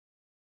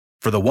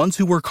For the ones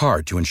who work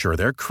hard to ensure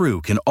their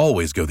crew can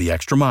always go the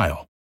extra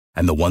mile,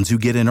 and the ones who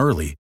get in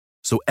early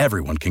so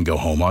everyone can go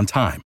home on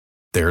time,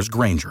 there's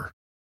Grainger,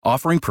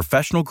 offering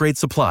professional-grade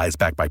supplies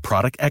backed by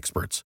product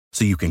experts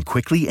so you can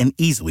quickly and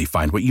easily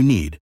find what you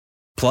need.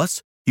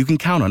 Plus, you can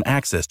count on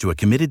access to a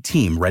committed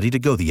team ready to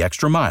go the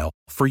extra mile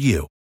for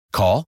you.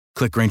 Call,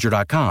 click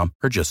Grainger.com,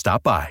 or just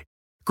stop by.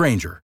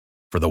 Grainger,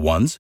 for the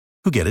ones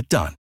who get it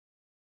done.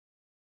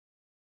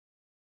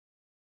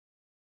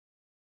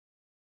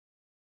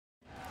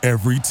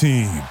 Every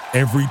team,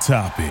 every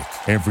topic,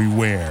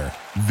 everywhere.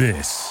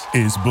 This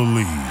is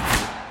Believe.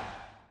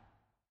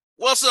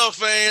 What's up,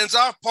 fans?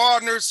 Our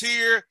partners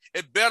here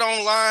at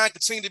BetOnline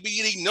continue to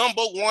be the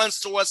number one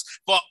source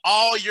for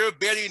all your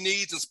betting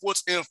needs and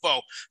sports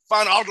info.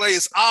 Find all the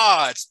latest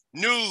odds,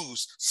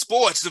 news,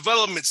 sports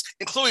developments,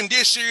 including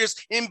this year's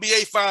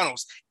NBA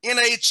Finals,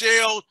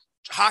 NHL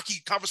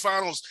Hockey Conference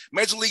Finals,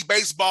 Major League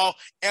Baseball,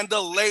 and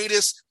the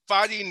latest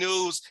fighting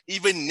news,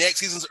 even next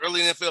season's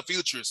early NFL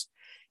futures.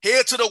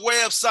 Head to the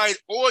website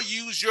or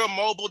use your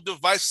mobile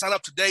device to sign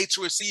up today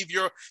to receive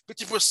your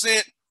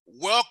 50%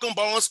 welcome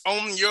bonus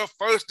on your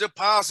first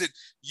deposit.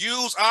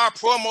 Use our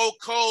promo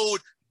code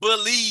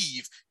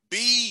BELIEVE,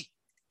 B-L-E-A-V,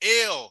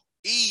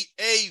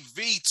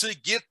 to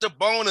get the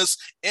bonus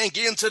and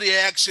get into the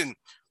action.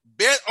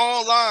 Bet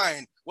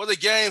online where the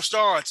game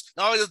starts.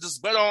 Not only does this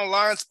Bet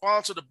Online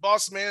sponsor the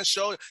Boss Man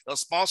Show, they'll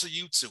sponsor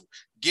you too.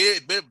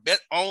 Get it, bet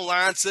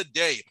online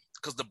today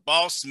because the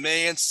Boss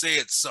Man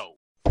said so.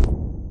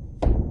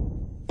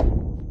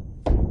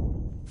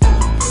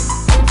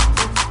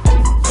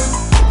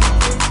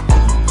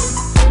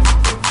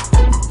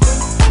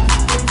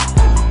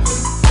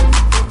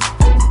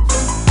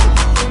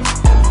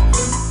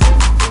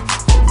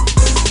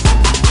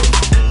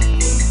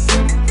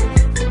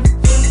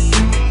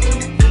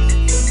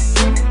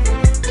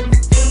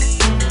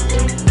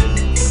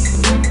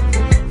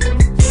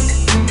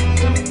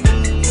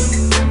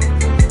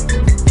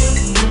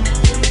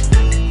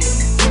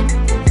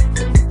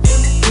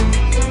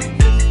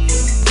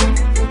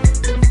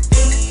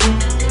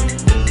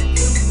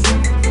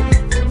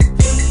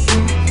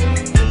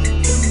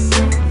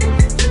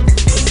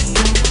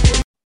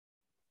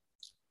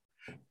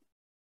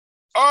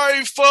 All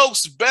right,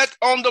 folks, back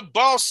on the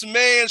Boss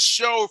Man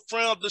Show,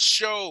 friend of the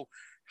show,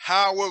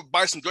 Howard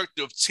Bison,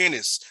 director of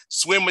tennis,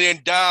 swimming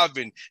and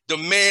diving, the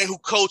man who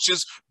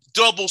coaches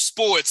double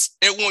sports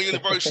at one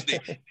university,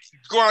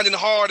 grinding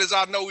hard as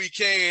I know he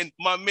can,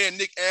 my man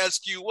Nick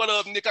Askew. What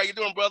up, Nick? How you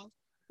doing, brother?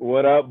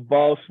 What up,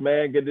 Boss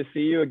Man? Good to see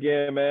you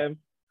again, man.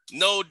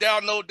 No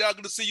doubt.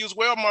 Good to see you as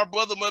well, my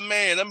brother, my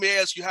man. Let me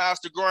ask you, how's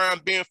the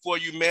grind been for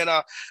you, man?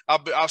 I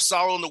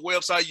saw on the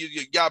website you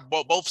got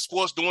both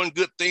sports doing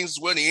good things as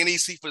well, the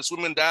NEC for the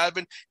swimming and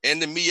diving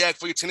and the MEAC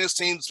for your tennis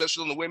team,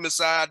 especially on the women's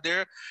side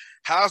there.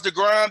 How's the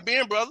grind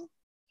been, brother?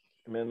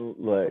 I mean,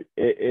 look,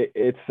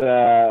 it's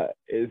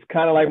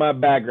kind of like my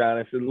background.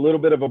 It's a little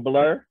bit of a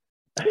blur.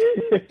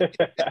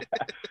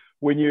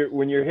 When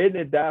you're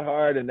hitting it that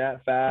hard and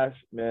that fast,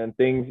 man,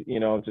 things,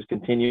 just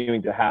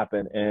continuing to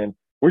happen. And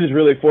we're just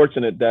really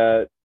fortunate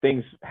that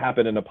things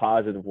happen in a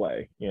positive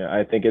way.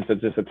 I think it's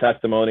just a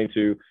testimony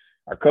to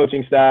our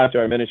coaching staff, to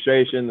our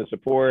administration, the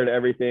support,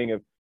 everything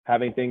of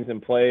having things in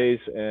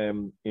place,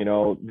 and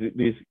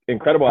these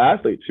incredible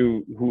athletes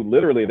who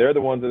literally they're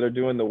the ones that are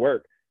doing the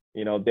work,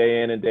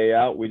 day in and day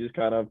out. We just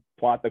kind of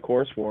plot the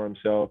course for them.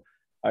 So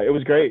it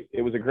was great.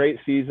 It was a great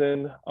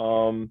season.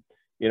 I'm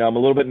a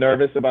little bit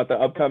nervous about the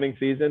upcoming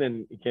season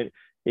and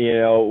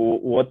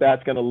what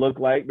that's going to look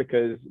like,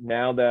 because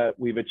now that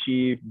we've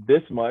achieved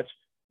this much,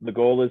 the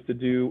goal is to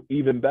do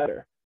even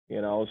better,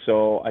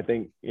 so I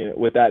think,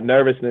 with that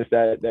nervousness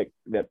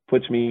that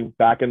puts me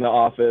back in the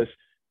office,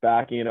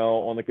 back,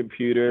 on the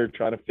computer,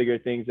 trying to figure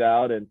things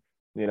out. And,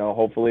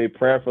 hopefully,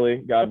 prayerfully,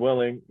 God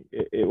willing,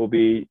 it will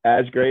be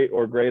as great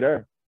or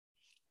greater.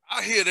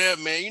 I hear that,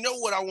 man. You know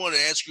what I want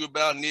to ask you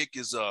about, Nick,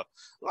 is a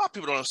lot of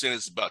people don't understand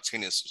this about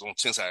tennis, on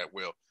tennis side,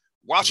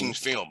 watching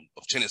film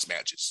of tennis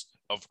matches,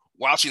 of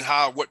watching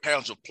what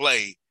patterns of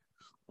play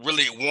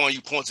really won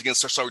you points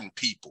against certain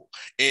people,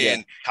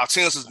 and how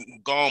tennis has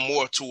gone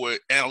more toward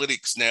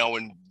analytics now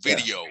and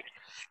video.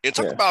 And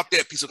talk about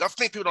that piece. I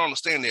think people don't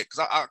understand that,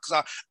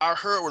 because I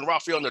heard when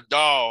Rafael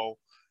Nadal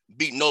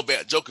beat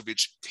Novak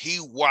Djokovic, he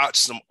watched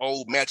some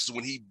old matches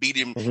when he beat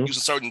him using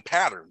certain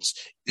patterns.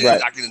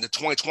 Right. Like in the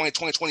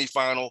 2020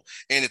 final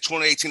and the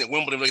 2018 at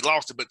Wimbledon, they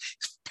lost it, but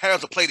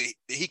patterns of play that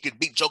he could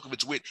beat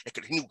Djokovic with,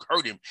 he knew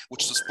hurt him,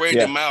 which is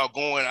spreading him out,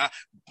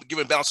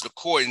 giving balance to the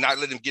court and not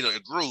letting him get a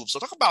groove. So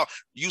talk about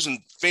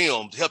using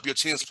film to help your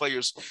tennis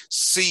players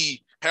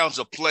see patterns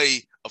of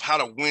play of how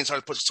to win, how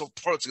to put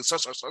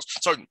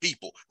certain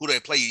people who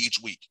they play each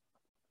week.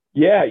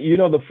 Yeah,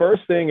 the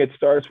first thing, it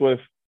starts with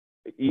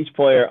each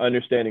player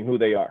understanding who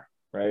they are,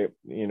 right?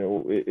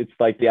 It's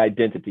like the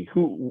identity.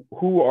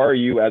 Who are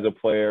you as a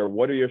player?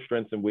 What are your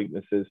strengths and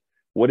weaknesses?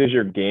 What is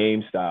your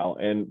game style?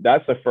 And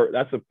that's a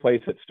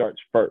place that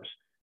starts first,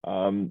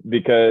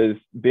 because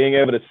being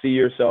able to see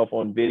yourself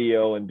on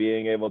video and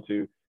being able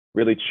to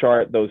really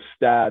chart those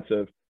stats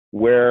of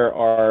where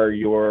are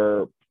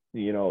your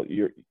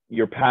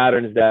your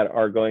patterns that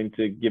are going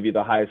to give you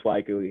the highest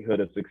likelihood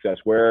of success.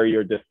 Where are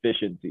your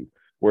deficiencies?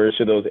 Where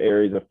should those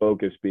areas of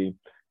focus be?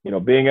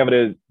 Being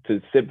able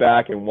to sit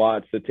back and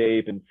watch the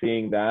tape and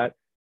seeing that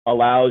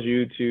allows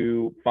you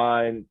to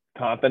find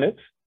confidence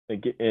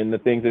in the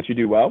things that you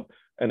do well.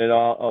 And it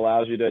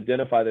allows you to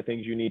identify the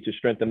things you need to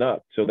strengthen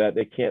up so that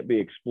they can't be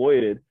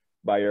exploited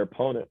by your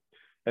opponent.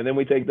 And then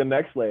we take the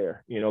next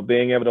layer,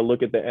 being able to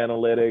look at the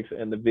analytics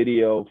and the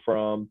video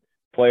from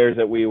players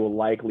that we will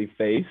likely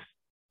face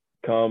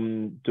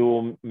come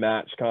dual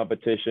match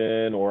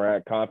competition or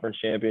at conference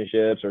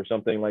championships or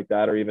something like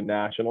that, or even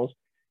nationals,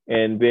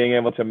 and being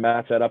able to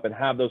match that up and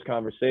have those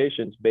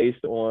conversations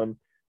based on,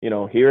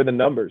 here are the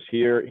numbers,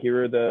 here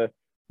are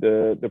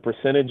the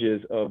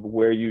percentages of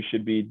where you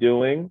should be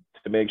doing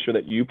to make sure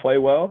that you play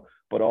well,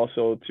 but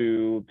also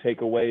to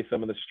take away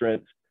some of the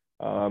strengths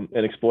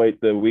and exploit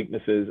the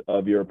weaknesses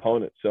of your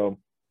opponent. So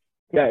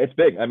yeah, it's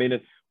big. I mean,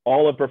 it's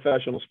all of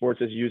professional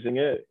sports is using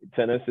it.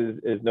 Tennis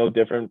is no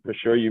different for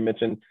sure. You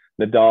mentioned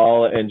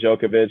Nadal and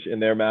Djokovic in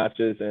their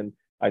matches. And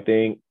I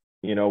think,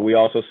 we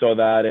also saw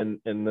that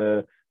in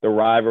the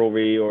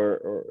rivalry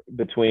or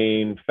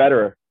between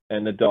Federer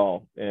and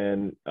Nadal.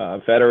 And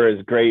Federer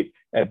is great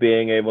at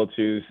being able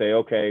to say,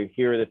 okay,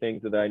 here are the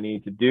things that I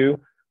need to do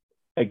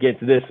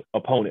against this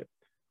opponent.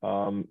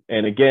 And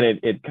again,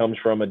 it comes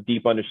from a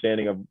deep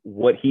understanding of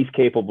what he's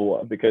capable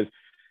of, because,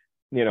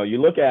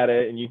 you look at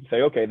it and you can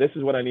say, okay, this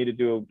is what I need to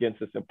do against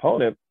this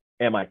opponent.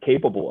 Am I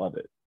capable of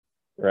it?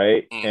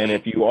 Right. Mm-hmm. And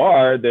if you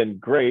are, then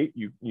great.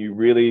 You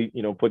really,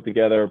 put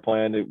together a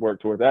plan to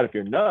work towards that. If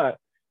you're not,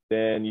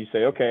 then you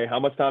say, okay, how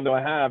much time do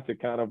I have to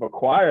kind of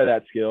acquire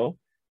that skill,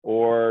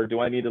 or do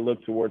I need to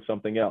look towards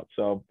something else?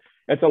 So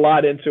it's a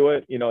lot into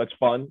it. It's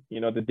fun,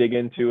 to dig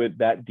into it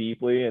that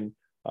deeply. And,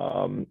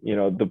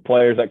 the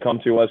players that come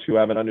to us who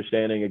have an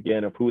understanding,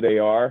 again, of who they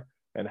are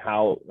and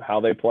how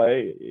they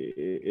play,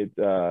 it's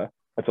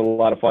a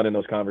lot of fun in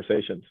those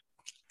conversations.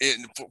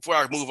 And before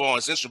I move on,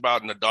 it's interesting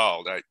about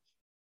Nadal. Right?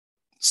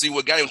 See,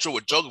 what got him in trouble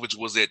with Djokovic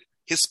was that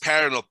his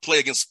pattern of play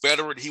against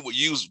Federer, he would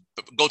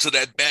go to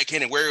that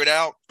backhand and wear it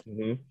out.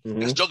 Mm-hmm, mm-hmm.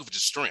 That's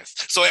Djokovic's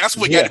strength. So that's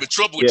what got him in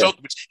trouble with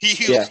Djokovic.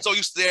 He was so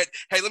used to that.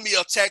 Hey, let me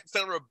attack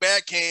Federer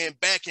backhand,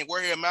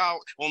 wear him out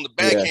on the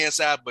backhand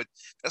side. But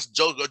that's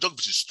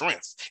Djokovic's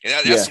strength, and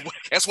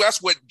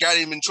that's what got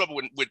him in trouble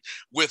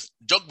with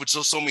Djokovic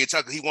so many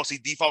times. He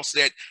defaults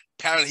to that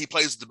pattern. He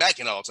plays the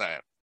backhand all the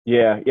time.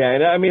 Yeah,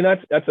 and I mean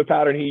that's a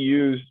pattern he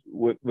used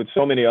with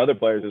so many other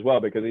players as well,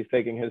 because he's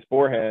taking his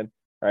forehand,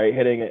 right,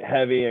 hitting it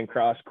heavy and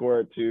cross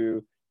court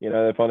to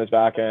the opponent's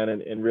backhand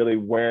and really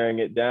wearing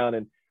it down.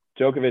 And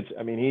Djokovic,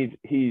 I mean,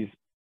 he's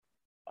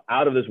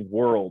out of this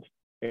world,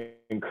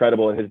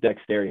 incredible in his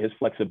dexterity, his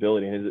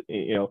flexibility, and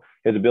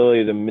his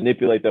ability to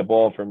manipulate the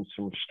ball from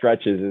some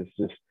stretches is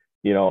just,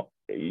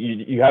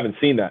 you haven't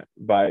seen that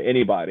by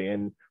anybody.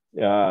 And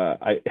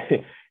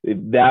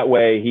that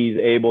way he's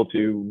able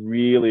to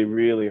really,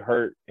 really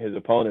hurt his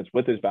opponents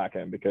with his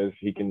backhand, because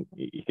he can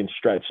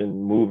stretch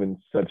and move in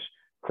such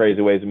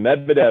crazy ways.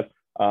 Medvedev,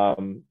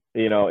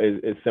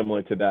 is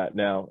similar to that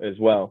now as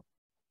well.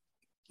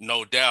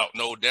 No doubt.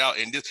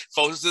 And this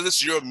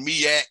is your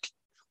MEAC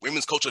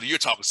Women's Coach of the Year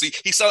talking. See,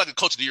 he sounded like a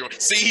Coach of the Year.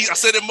 See, I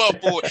set him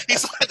up for it. He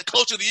sounded like the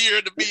Coach of the Year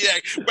in the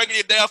MEAC, breaking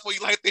it down for you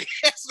like that.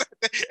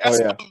 That's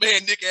my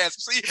man, Nick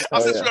asked. See,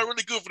 I said you got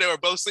really good for that,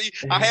 bro. See,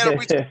 I had a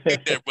reason to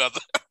pick that, brother.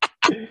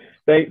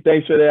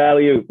 Thanks for the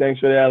alley-oop.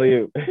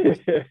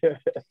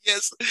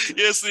 Yes,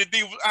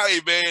 indeed. Hey,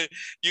 man,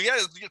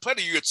 you played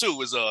a year too.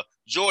 Is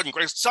Jordan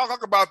Grace?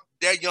 Talk about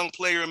that young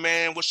player,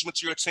 man. What she went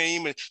to your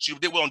team, and she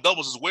did well on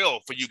doubles as well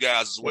for you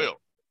guys as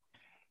well.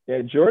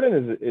 Yeah,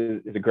 Jordan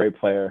is a great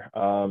player.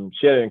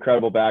 She had an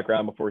incredible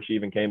background before she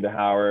even came to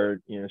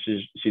Howard.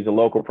 She's a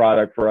local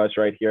product for us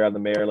right here out of the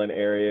Maryland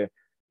area.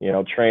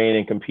 Trained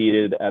and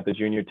competed at the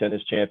Junior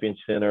Tennis Champion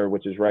Center,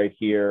 which is right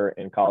here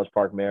in College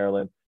Park,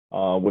 Maryland.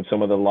 With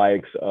some of the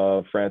likes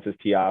of Frances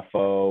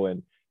Tiafoe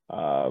and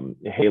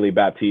Haley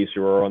Baptiste,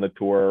 who are on the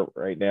tour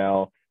right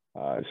now.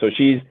 So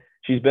she's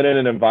been in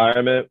an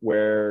environment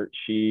where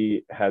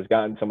she has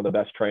gotten some of the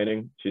best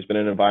training. She's been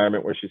in an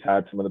environment where she's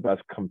had some of the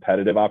best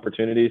competitive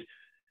opportunities.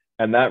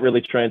 And that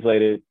really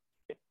translated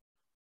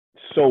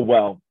so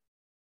well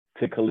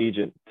to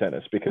collegiate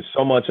tennis, because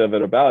so much of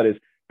it about is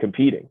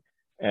competing.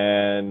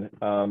 And,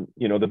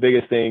 the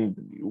biggest thing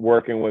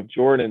working with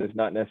Jordan is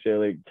not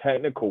necessarily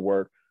technical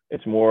work.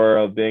 It's more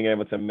of being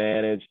able to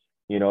manage,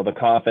 the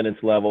confidence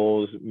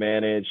levels,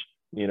 manage,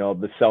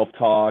 the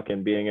self-talk,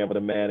 and being able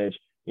to manage,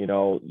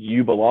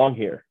 you belong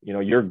here.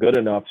 You're good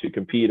enough to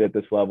compete at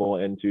this level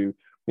and to,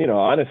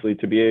 honestly,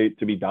 to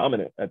be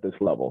dominant at this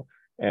level.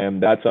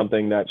 And that's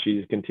something that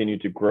she's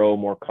continued to grow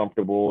more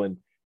comfortable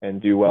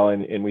and do well.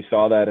 And we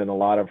saw that in a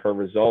lot of her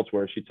results,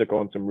 where she took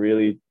on some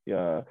really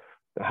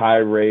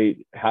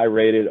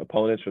high-rated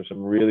opponents from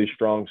some really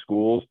strong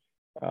schools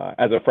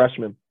as a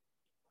freshman.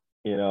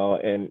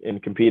 And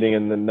competing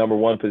in the number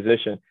one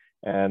position.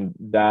 And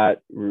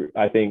that,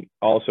 I think,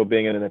 also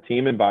being in a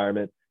team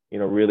environment,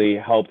 really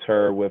helped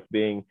her with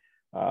being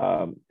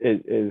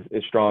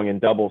is strong in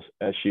doubles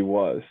as she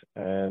was.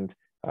 And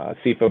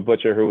Sifa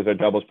Butcher, who was our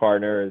doubles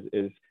partner,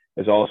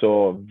 is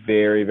also a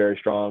very, very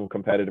strong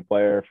competitive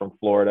player from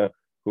Florida,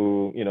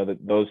 who,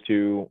 those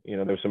two,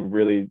 there's some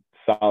really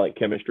solid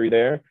chemistry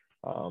there.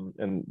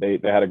 And they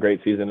had a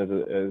great season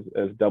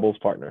as doubles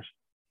partners.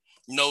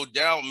 No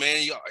doubt,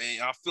 man.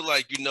 I feel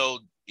like,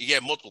 you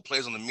have multiple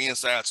players on the men's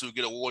side too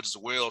get awards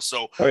as well.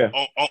 So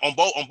on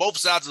both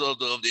sides of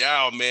the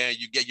aisle, man,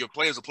 you get your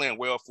players are playing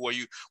well for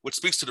you, which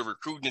speaks to the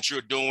recruiting that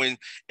you're doing.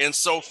 And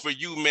so for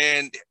you,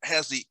 man,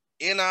 has the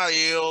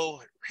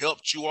NIL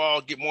helped you all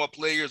get more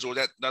players, or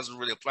that doesn't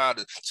really apply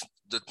to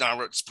the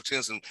direct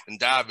potential and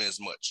diving as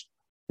much?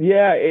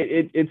 Yeah,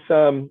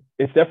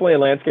 it's definitely a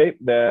landscape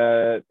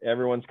that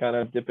everyone's kind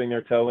of dipping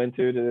their toe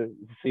into to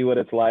see what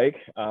it's like.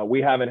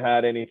 We haven't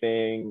had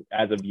anything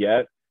as of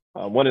yet.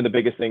 One of the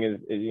biggest things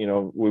is,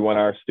 we want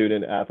our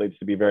student athletes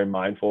to be very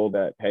mindful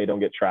that, hey, don't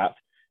get trapped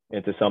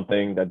into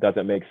something that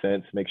doesn't make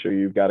sense. Make sure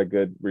you've got a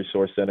good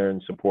resource center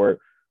and support,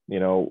 and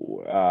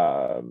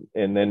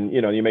then,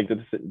 you make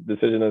the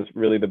decision that's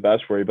really the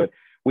best for you. But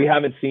we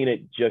haven't seen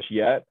it just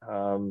yet.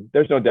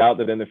 There's no doubt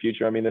that in the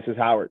future, this is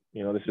Howard,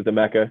 this is the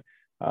Mecca.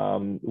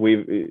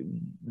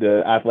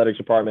 The athletics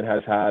department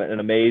has had an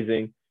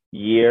amazing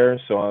year.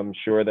 So I'm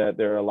sure that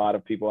there are a lot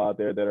of people out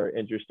there that are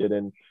interested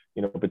in,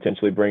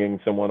 potentially bringing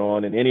someone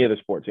on in any of the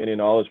sports, any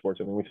and all the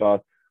sports. We saw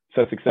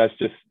such success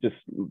just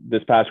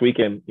this past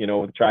weekend,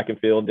 with track and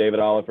field, David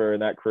Oliver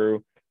and that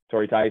crew,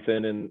 Tori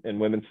Tyson and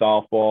women's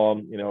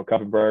softball,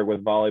 Kuppenberg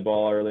with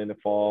volleyball early in the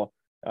fall,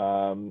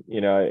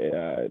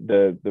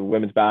 the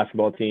women's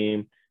basketball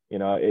team.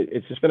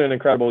 It's just been an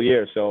incredible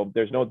year. So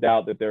there's no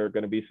doubt that there are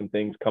going to be some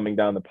things coming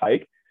down the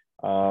pike.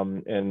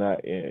 And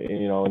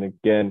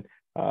again,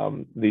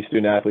 these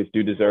student athletes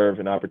do deserve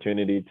an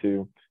opportunity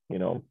to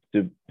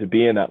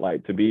be in that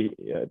light,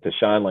 to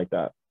shine like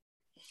that.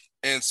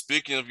 And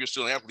speaking of your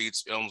student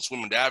athletes on the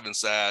swimming diving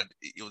side,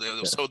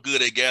 they're so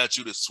good they got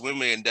you the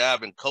Swimming and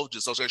Diving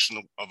Coaches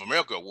Association of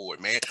America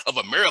Award, man. Of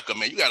America,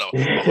 man. You got a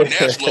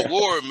national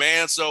award,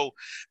 man. So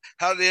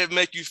how did that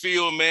make you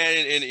feel,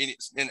 man?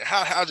 And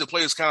how did the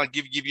players kind of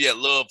give you that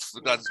love?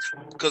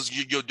 Because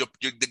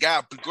the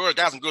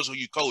guys and girls who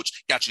you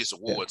coach got you this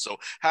award. So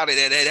how did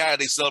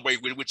they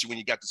celebrate with you when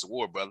you got this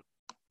award, brother?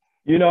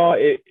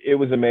 It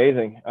was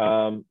amazing.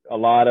 A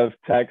lot of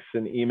texts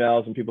and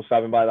emails and people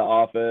stopping by the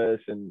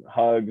office and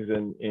hugs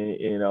and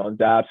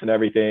daps and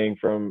everything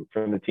from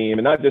the team,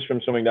 and not just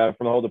from swimming diving,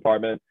 from the whole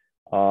department.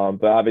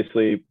 But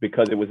obviously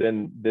because it was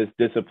in this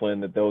discipline,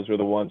 that those were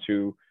the ones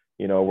who,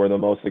 were the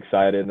most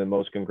excited and the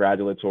most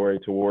congratulatory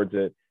towards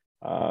it.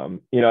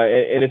 And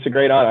it's a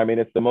great honor.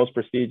 It's the most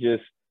prestigious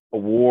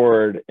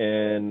award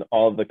in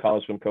all of the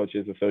College Swim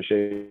Coaches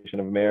Association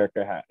of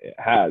America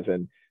has.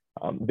 And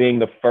being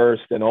the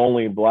first and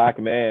only Black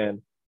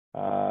man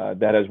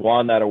that has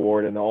won that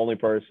award, and the only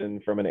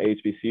person from an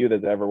HBCU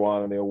that's ever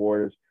won the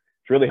award,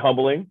 it's really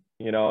humbling.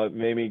 It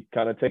made me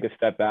kind of take a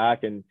step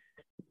back and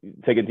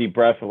take a deep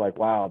breath of like,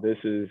 wow, this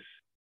is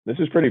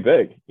pretty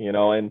big,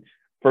 And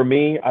for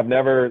me, I've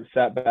never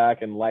sat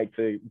back and liked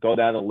to go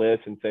down the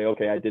list and say,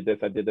 okay, I did this,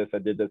 I did this, I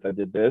did this, I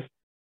did this.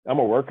 I'm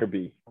a worker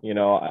bee.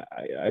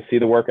 I see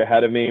the work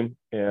ahead of me.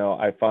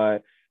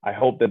 I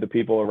hope that the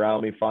people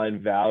around me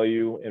find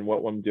value in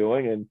what I'm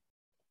doing, and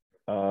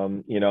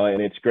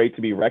and it's great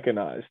to be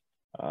recognized.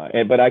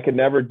 But I could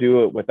never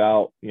do it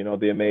without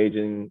the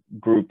amazing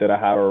group that I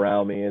have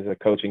around me, as a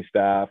coaching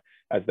staff,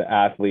 as the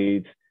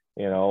athletes.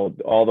 All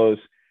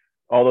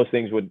those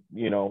things would,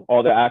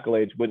 all the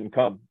accolades wouldn't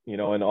come,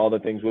 and all the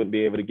things wouldn't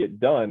be able to get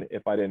done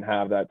if I didn't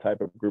have that type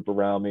of group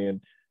around me.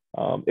 And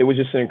it was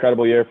just an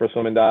incredible year for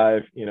Swim and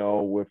Dive,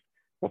 with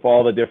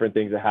all the different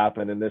things that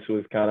happened, and this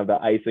was kind of the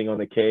icing on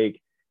the cake.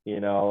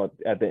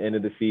 At the end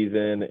of the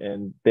season,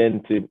 and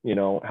then to,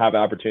 have an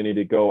opportunity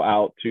to go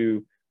out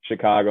to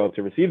Chicago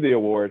to receive the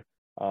award.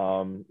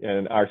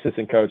 And our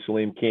assistant coach,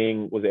 Salim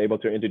King, was able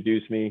to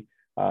introduce me,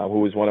 who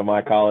was one of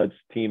my college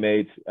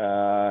teammates,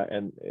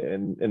 and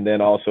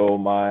then also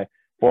my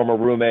former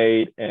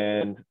roommate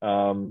and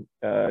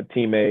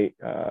teammate,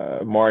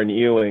 Martin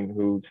Ewing,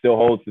 who still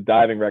holds the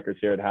diving records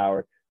here at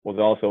Howard, was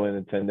also in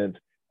attendance.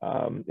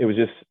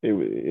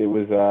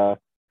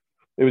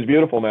 It was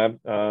beautiful, man.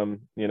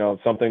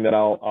 Something that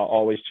I'll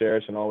always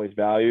cherish and always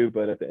value.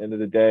 But at the end of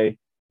the day,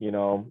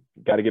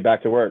 got to get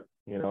back to work,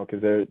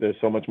 because there's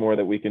so much more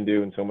that we can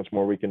do and so much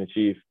more we can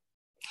achieve.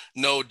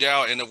 No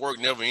doubt, and the work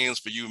never ends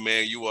for you,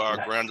 man. You are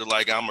a grinder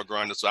like I'm a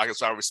grinder, so I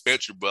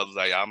respect you, brother.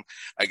 Like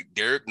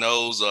Derek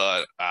knows.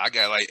 I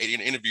got like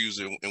 80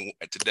 interviews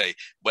today,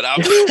 but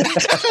I'm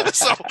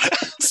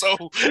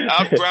so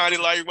I'm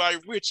grinding like right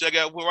Rich. I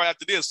got one right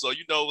after this, so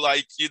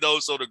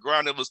so the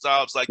grind never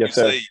stops, like yes,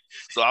 you say.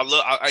 So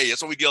hey,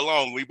 that's how we get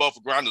along. We both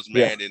are grinders,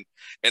 man, yeah.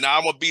 And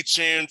I'm gonna be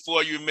cheering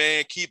for you,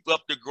 man. Keep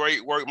up the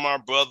great work, my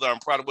brother. I'm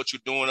proud of what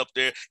you're doing up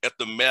there at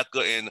the Mecca,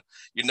 and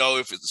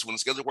if it's when the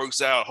schedule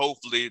works out,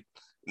 hopefully.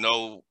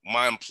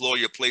 My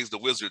employer plays the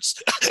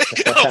Wizards.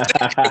 So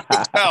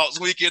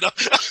we can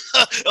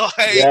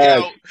hang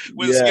out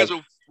when the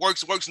schedule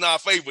works in our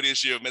favor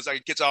this year, man. So I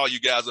can catch all you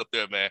guys up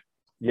there, man.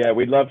 Yeah,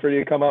 we'd love for you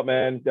to come up,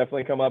 man.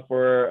 Definitely come up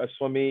for a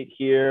swim meet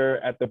here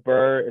at the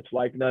Burr. It's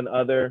like none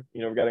other.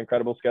 You know, we've got an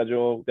incredible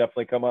schedule.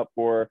 Definitely come up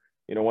for,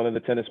 you know, one of the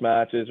tennis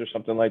matches or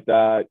something like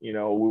that. You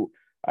know,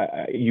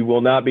 you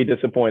will not be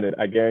disappointed,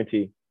 I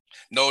guarantee.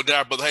 No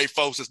doubt, brother. Hey,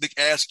 folks, it's Nick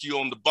Askew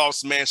on the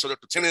Boss Man Show,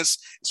 Dr. Tennis,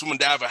 Swim and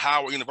Dive at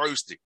Howard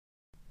University.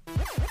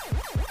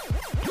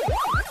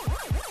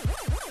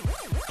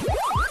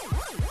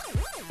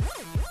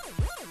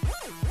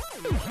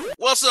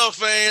 What's up,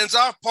 fans?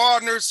 Our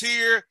partners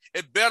here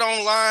at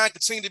BetOnline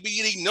continue to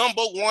be the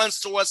number one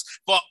source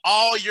for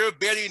all your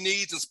betting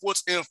needs and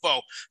sports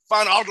info.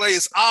 Find all the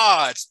latest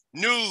odds,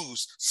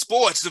 news,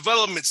 sports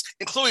developments,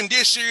 including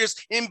this year's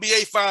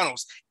NBA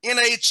Finals,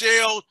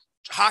 NHL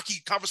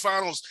Hockey Conference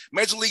Finals,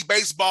 Major League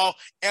Baseball,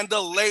 and the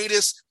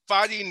latest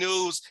fighting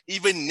news,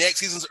 even next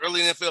season's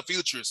early NFL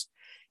futures.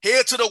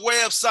 Head to the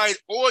website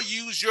or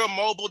use your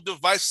mobile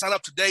device to sign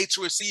up today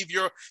to receive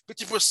your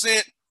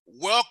 50%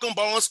 welcome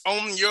bonus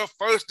on your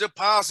first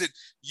deposit.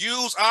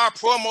 Use our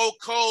promo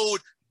code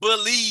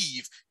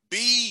BELIEVE,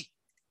 BLEAV,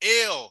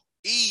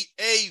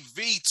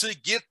 to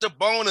get the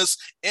bonus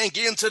and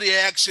get into the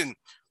action.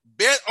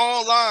 Bet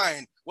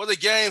online where the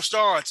game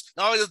starts.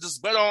 Not only does this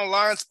Bet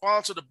Online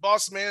sponsor the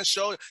Boss Man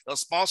Show, they'll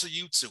sponsor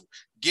you too.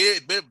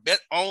 Get it, Bet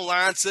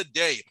Online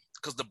today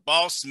because the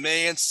Boss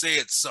Man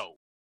said so.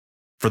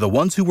 For the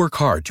ones who work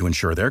hard to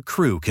ensure their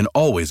crew can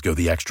always go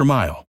the extra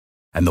mile,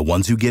 and the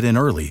ones who get in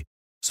early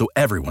so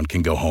everyone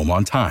can go home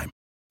on time,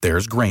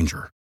 there's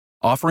Grainger,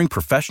 offering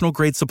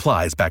professional-grade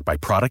supplies backed by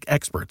product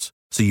experts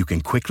so you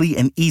can quickly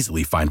and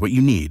easily find what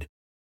you need.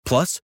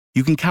 Plus,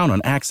 you can count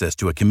on access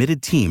to a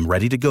committed team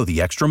ready to go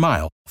the extra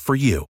mile for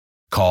you.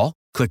 Call,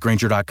 click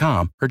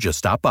Grainger.com, or just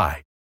stop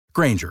by.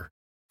 Grainger,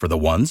 for the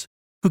ones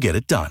who get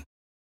it done.